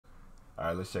All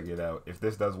right, let's check it out. If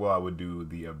this does well, I would do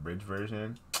the abridged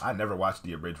version. I never watched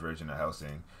the abridged version of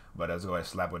Hellsing, but let's go ahead and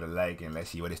slap with a like and let's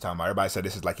see what he's talking about. Everybody said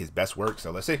this is like his best work,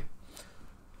 so let's see.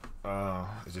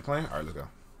 Is it playing? All right, let's go.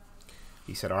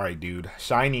 He said, all right, dude.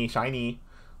 Shiny, shiny.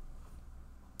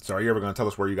 So are you ever going to tell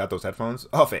us where you got those headphones?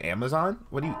 Oh, for Amazon?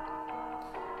 What do you...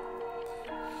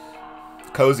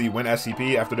 Cozy, win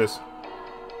SCP after this.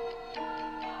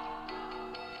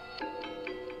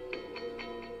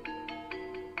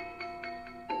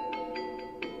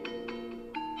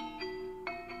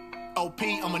 OP,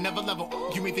 I'm another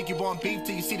level. You may think you want beef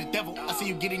till you see the devil. I see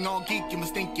you getting all geek, you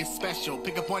must think you're special.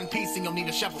 Pick up one piece and you'll need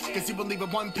a shovel. Cause you believe in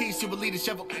one piece, you will need a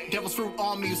shovel. Devil's fruit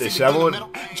on me, you see the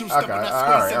metal. Juice up in that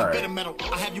squeeze and a bit of metal.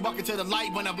 I have you walking to the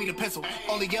light when I read a pencil.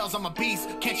 Only yells, I'm a beast,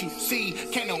 can't you see?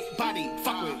 Can't nobody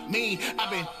fuck with me.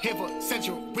 I've been here for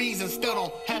centuries and still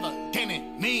don't have a dent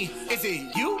in me. Is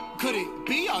it you? Could it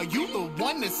be? Are you the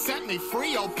one that set me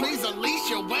free? Oh, please unleash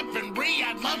your weaponry.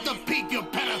 I'd love to peep your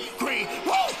pedigree.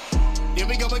 Woo! Here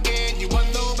we go again, you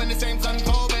unload when the same sun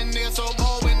cold and they're so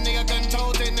bold when they are gun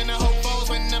told and I hope falls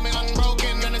when I'm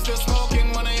unbroken and it's still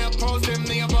smoking when I approach them,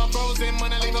 they are frozen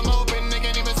when I leave them open, they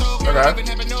can't even soak it, even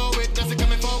never know it, doesn't come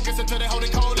in focus until they hold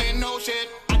it cold and no shit.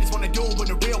 I just want to do it with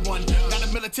a real one, not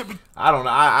a military. I don't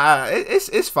know,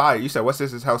 it's fire. You said what's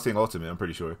this? Is Hellsing Ultimate? I'm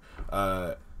pretty sure.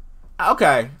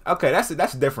 Okay,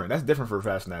 that's different. That's different for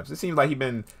Fatnaps. It seems like he's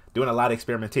been doing a lot of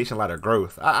experimentation, a lot of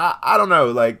growth. I don't know,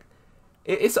 like.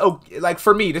 It's okay. Like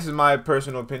for me, this is my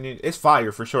personal opinion. It's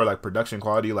fire for sure. Like production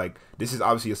quality. Like this is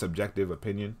obviously a subjective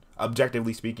opinion.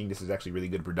 Objectively speaking, this is actually really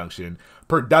good production.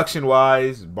 Production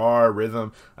wise, bar,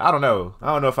 rhythm. I don't know. I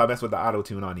don't know if I mess with the auto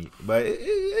tune on it, but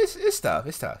it's tough.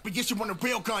 It's tough. We get you on a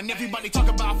real gun. Everybody talk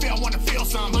about feel. Want to feel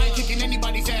some. I ain't kicking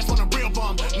anybody's ass on a real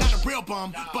bum. Not a real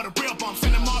bum, but a real bum.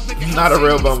 Send them off. Not a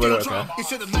real bum, but okay. You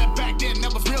should have left back then.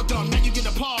 That was real dumb. Now you get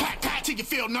applause. Pat till you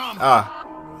feel numb.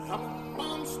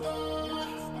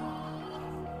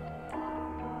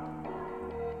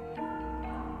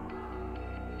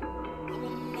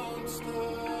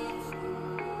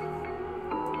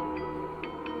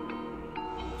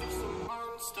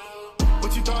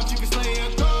 What you thought you could slay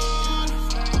a god?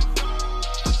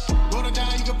 Roll it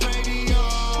down, you can play the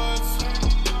odds.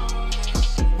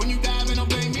 When you dive in, don't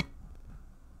blame me.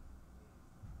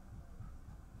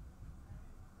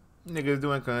 Niggas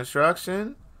doing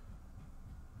construction.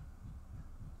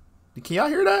 Can y'all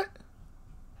hear that?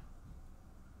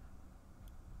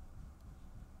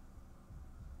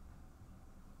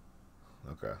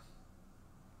 Okay.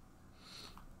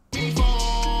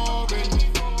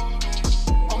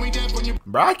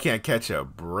 Bro, I can't catch a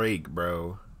break,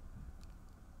 bro.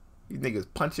 These niggas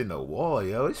punching the wall,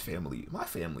 yo. His family, my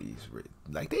family is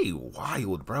like, they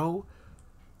wild, bro.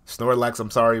 Snorlax,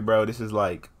 I'm sorry, bro. This is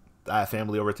like, I have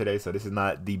family over today, so this is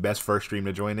not the best first stream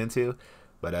to join into.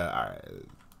 But, all right.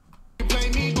 Play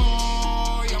me, boy,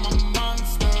 I'm a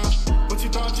monster. What you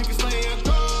thought you could slay a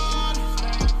god?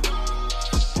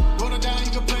 Roll it down,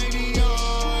 you can play the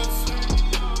odds.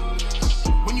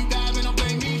 When you dive in, don't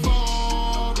blame me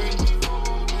for it.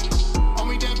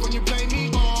 Only death when you play me,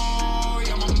 boy,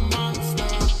 I'm a monster.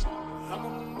 I'm a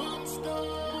monster.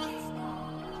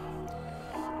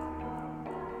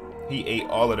 He ate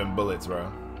all of them bullets,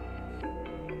 bro.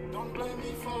 Don't blame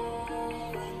me for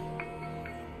it.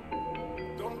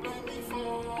 Don't blame me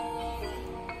for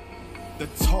it. The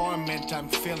torment I'm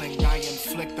feeling, I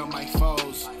inflict on my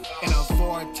foes in a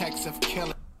vortex of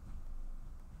killing.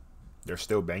 They're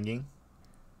still banging?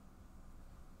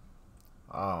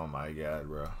 Oh my god,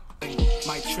 bro.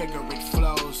 My trigger, it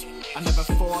flows. I never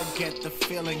forget the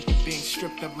feeling, being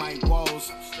stripped of my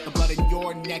woes. The blood in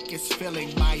your neck is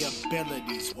filling my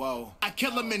abilities, whoa. I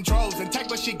kill them in droves and take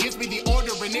what she gives me the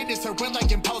order, and it is her will I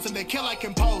impose, and they kill I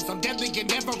compose. I'm deadly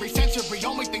in every century,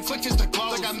 only thing switches the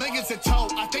clothes. I got millions to tow,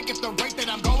 I think at the rate that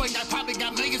I'm going, I probably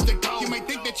got millions to go. You may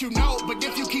think that you know, but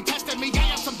if you keep testing me, I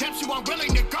have some depths you aren't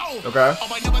willing to go. Okay. All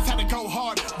I know is how to go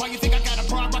hard. Why you think I got a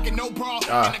bra, rocking no bra?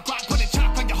 And a Glock put a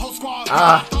chop on your whole squad.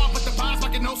 With the vibes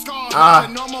like a no scar. The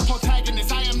normal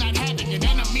protagonist, I am not having it.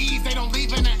 Enemies, they don't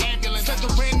leave in an ambulance. At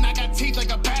the ring, I got teeth like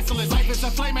a basilisk. Life is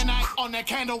a flaming eye on that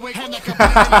candle wick. Hand like a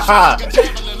blade and a shot like a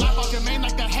javelin. Life off your mane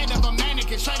like the head of a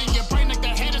mannequin. Straight in your brain like the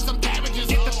head of some cabbages.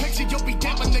 Get the picture, you'll be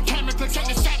dead when the camera clicks. Ain't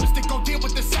the savage to go deal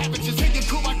with the savages. Hit your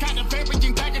cool, I got a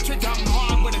varying bag of tricks. I'm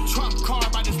hard with a trump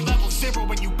card by this level 0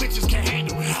 when you bitches can't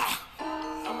handle it.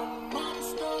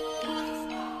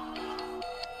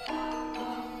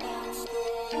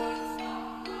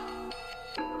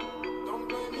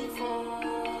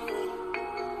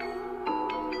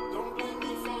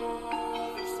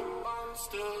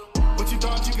 What you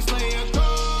thought you could slay a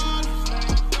god?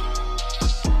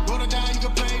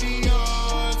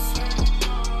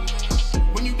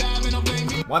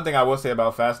 One thing I will say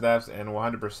about Fatsnaps, and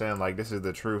 100%, like, this is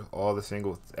the truth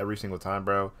every single time,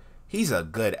 bro. He's a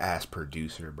good ass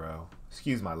producer, bro.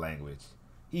 Excuse my language.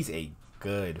 He's a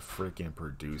good freaking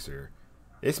producer.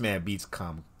 This man beats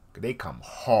come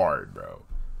hard, bro.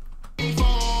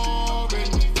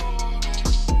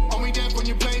 Only death when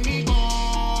you play me, boy.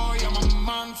 I'm a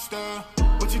monster.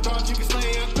 But you thought you could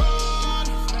slay a god.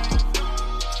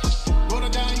 Put her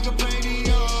down, you can play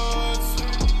the odds.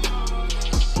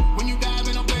 When you dive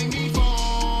in, don't blame me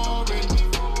for it.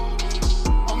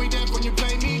 Only death when you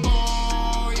play me, boy.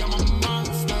 I'm a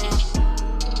monster.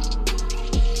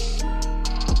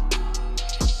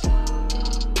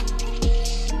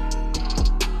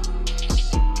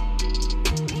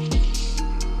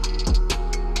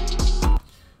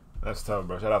 That's tough,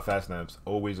 bro. Shout out Fatsnaps.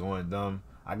 Always going dumb.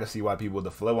 I can see why the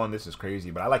flow on this is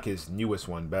crazy, but I like his newest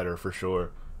one better for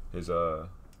sure. His the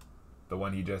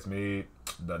one he just made,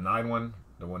 the 9 one.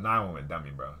 The 9 one went dummy,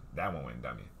 bro. That one went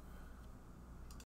dummy.